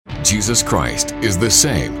Jesus Christ is the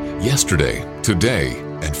same yesterday, today,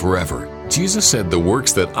 and forever. Jesus said, "The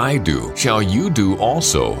works that I do shall you do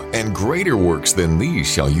also, and greater works than these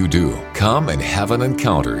shall you do." Come and have an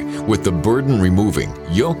encounter with the burden-removing,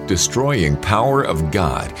 yoke-destroying power of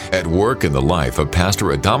God at work in the life of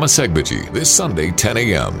Pastor Adama Segbeji this Sunday, 10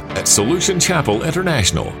 a.m. at Solution Chapel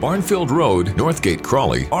International, Barnfield Road, Northgate,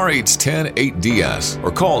 Crawley, RH10 8DS,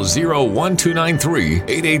 or call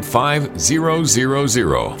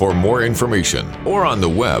 01293-885-000 for more information, or on the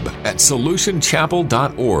web at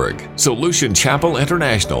solutionchapel.org. Solution Chapel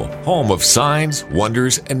International, home of signs,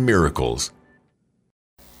 wonders, and miracles.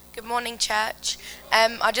 Good morning, church.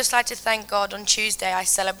 I'd just like to thank God. On Tuesday, I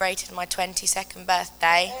celebrated my 22nd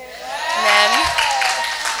birthday.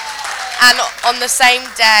 And on the same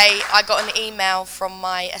day, I got an email from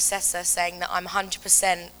my assessor saying that I'm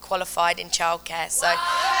 100% qualified in childcare. So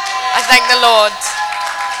I thank the Lord.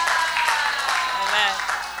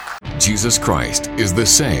 Amen. Jesus Christ is the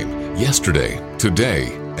same yesterday,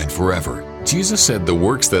 today, and forever. Jesus said, "The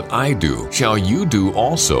works that I do shall you do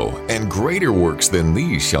also, and greater works than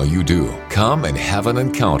these shall you do." Come and have an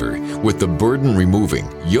encounter with the burden-removing,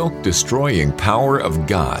 yoke-destroying power of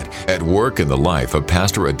God at work in the life of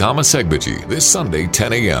Pastor Adama Segbeji this Sunday,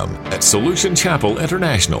 10 a.m. at Solution Chapel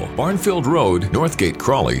International, Barnfield Road, Northgate,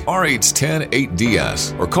 Crawley, RH10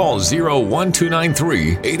 8DS, or call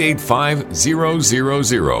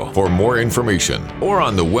 01293-885-000 for more information, or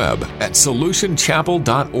on the web at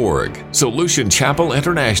solutionchapel.org. Solution Chapel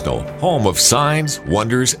International, home of signs,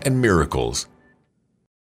 wonders, and miracles.